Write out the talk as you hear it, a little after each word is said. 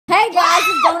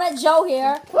Joe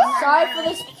here. Sorry for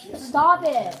this. Stop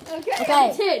it.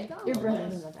 Okay. Your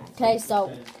brother's in the back. Okay,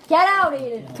 so get out,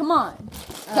 Eden. Come on.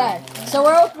 Okay, so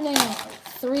we're opening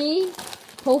 3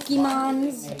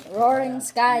 Pokemon's Roaring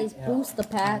Skies booster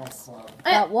packs.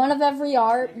 Got one of every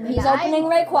art. He's opening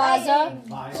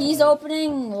Rayquaza. He's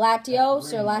opening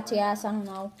Latios or Latias, I don't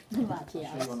know.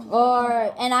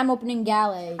 And I'm opening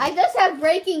Gallade. I just have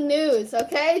breaking news,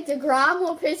 okay? DeGrom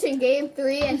will pitch in Game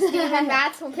 3 and Steven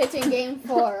Matz will pitch in Game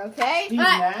 4, okay?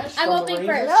 I'm opening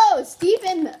first. No,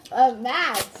 Steven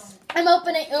Matz. I'm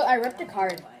opening. Oh, I ripped a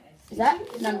card. Is that?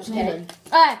 No, I'm just kidding.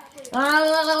 Alright.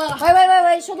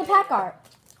 Wait. Show the pack art.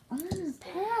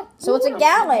 So it's a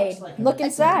Gallade. Look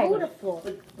inside. Beautiful.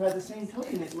 But by the same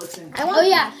token, it looks in. Oh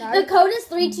yeah, the code is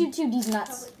 322. These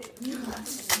nuts.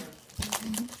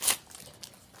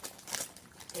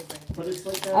 But it's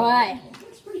like Alright.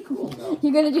 It's pretty cool though.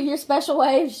 You're gonna do your special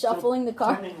way of shuffling the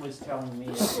card. Brennan was telling me.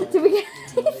 Did we get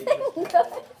anything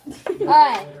good?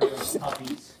 Alright,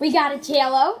 Puppies. we got a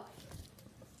Tailo.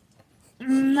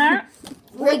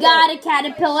 We got a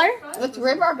Caterpillar. Let's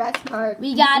rip our best card.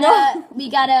 We got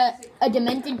a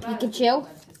demented Pikachu.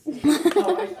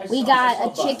 We got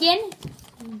a chicken.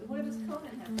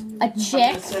 A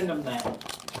chick. Send them that.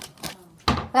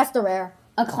 That's the rare.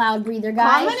 A cloud breather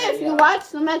guy. Comment if you watch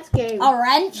the Mets game. A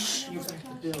wrench. You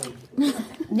have to do.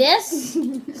 This.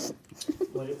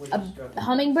 A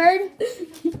hummingbird.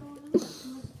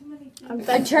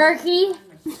 A turkey.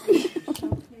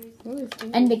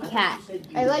 And a cat.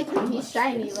 I like him. He's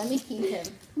shiny. Let me keep him.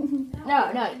 No.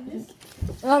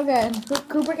 Okay.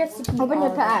 Cooper gets to keep Open all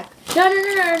your of pack.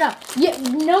 it. No. Yeah,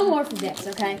 no more for this,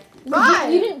 okay? Why?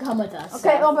 You didn't come with us.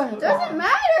 Okay, so. open it. Doesn't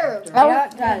matter. Yeah,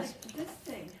 it does.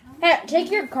 Here, take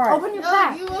your card. Open your No,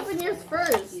 pack. you open yours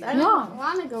first. I No. don't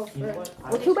want to go first.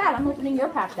 Well, too bad. I'm opening your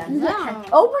pack then. No.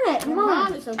 Open it. Your Come mom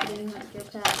on. is opening your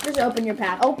pack. Just open your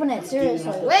pack. Open it.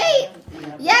 Seriously. Wait.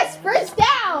 Yes, first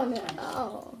down.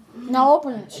 Oh. No,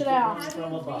 open it. Shut it off.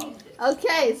 From above.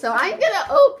 Okay, so I'm gonna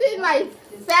open my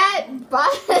fat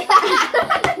butt,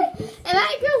 and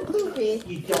I go poopy.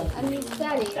 You don't. I mean,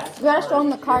 fatty. You gotta show them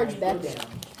the cards, bitch.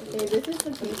 Okay, this is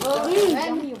the people. And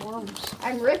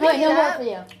I'm ripping Wait, it no more up. for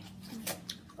you.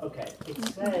 Okay. It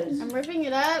says. I'm ripping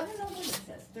it up,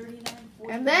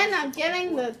 and then I'm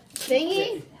getting the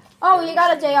thingy. Oh, you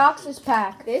got a Deoxys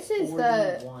pack. This is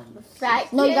the 41.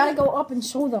 fat. No, you kid. gotta go up and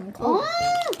show them. Come on.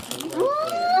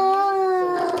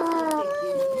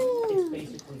 It's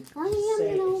basically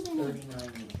 39.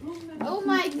 Oh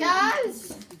my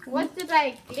gosh! What did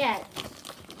I get?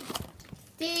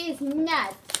 These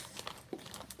nuts.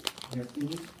 Your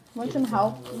feet. Want some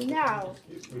help? No.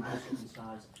 Reduce it in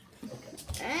size. Okay.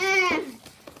 Eh.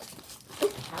 I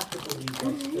have to believe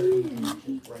that's 30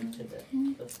 inches right to the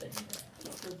thing there.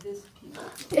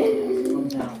 From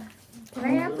down. Can I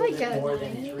have like More a?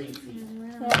 than 3 feet.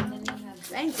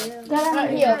 Thank you. He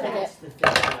opened it. That's the thing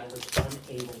that I was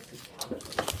unable to calculate.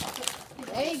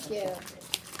 Thank you.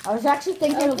 I was actually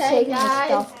thinking of Okay, saving this guys,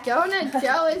 stuff. Donut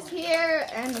Joe is here,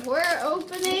 and we're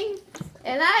opening,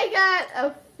 and I got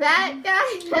a fat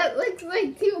guy that looks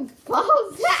like 2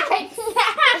 ball sacks.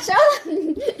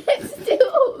 It's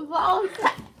 2 ball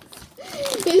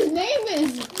sacks. His name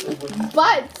is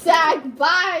Butt Sack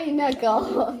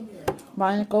Binacle.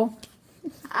 Barnacle.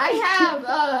 I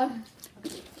have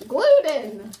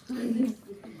gluten.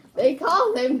 They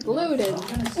call him gluten.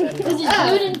 This is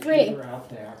gluten-free. Out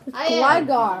there. I am.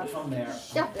 Gligar. From there.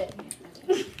 Shut it.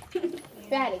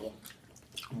 Fatty.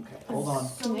 Okay, hold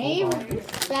on. Name?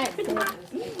 Fat.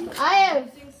 I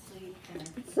have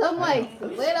some like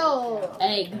little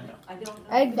Egg.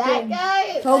 Egg that thing.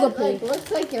 guy Toga that like,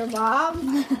 looks like your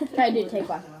mom. I did take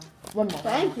one. One more.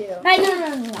 Thank you. Hey,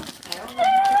 no.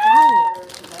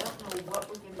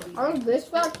 Oh, this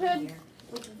fat kid?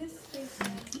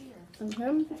 And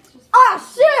him?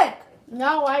 Ah, shit!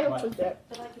 No, I opened it.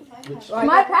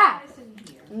 My pack.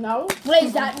 No. Wait,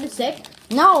 is that the sick?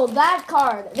 No, that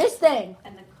card. This thing.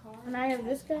 And I have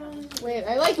this guy. Wait,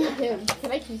 I like him.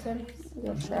 Can I keep him?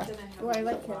 Yeah, sure. Oh, I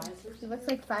like him. He looks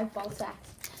like 5 ball sacks.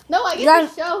 No, I get Yeah.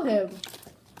 to show him.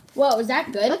 Whoa, is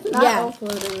that good? Let's not Yeah.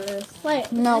 uploading this.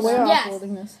 Wait. No, we're Yes.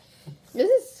 uploading this. This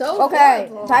is so Okay,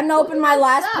 horrible. time to open my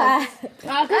last Sucks.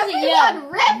 pack. Everyone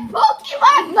rip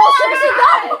Pokemon No, seriously,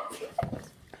 cards!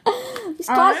 These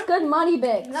cost good money,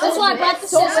 Big. No, That's why I brought the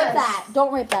Don't scissors. rip that.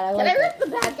 Don't rip that. I Can like I it. rip the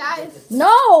bad guys?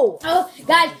 No! Oh,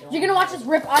 guys, you're gonna watch this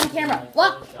rip on camera.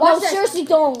 Look, No, watch this. seriously,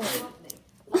 don't.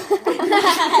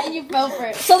 You fell for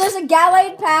it. So there's a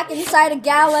Gallade pack inside a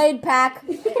Gallade pack.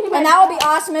 And that would be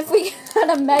awesome if we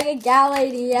got a Mega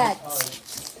Gallade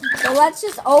EX. So let's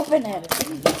just open it.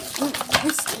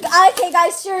 Okay,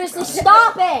 guys, seriously,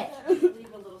 stop it.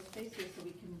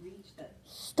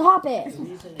 Stop it.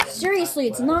 Seriously,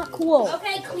 it's not cool.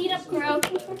 Okay, clean up, bro.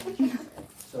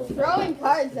 Throwing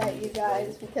cards at you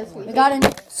guys because we We got an.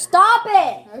 Stop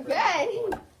it! Okay.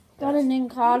 Got an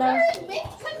Incada.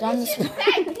 Done the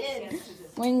Hey,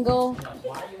 Wingle.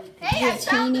 I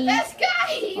found the Zucchini. best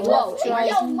guy. Whoa, try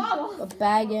Yo, mama. a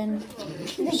Baggin,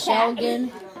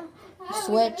 Shelgin,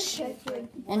 Switch,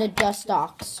 and a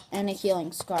Dustox, and a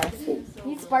Healing Scarf.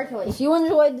 He's sparkly. If you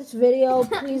enjoyed this video,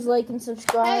 please like and Hey, we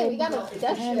subscribe. got a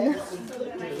Dustix.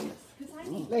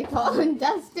 They call him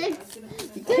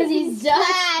Dustix Because he's dust.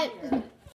 fat.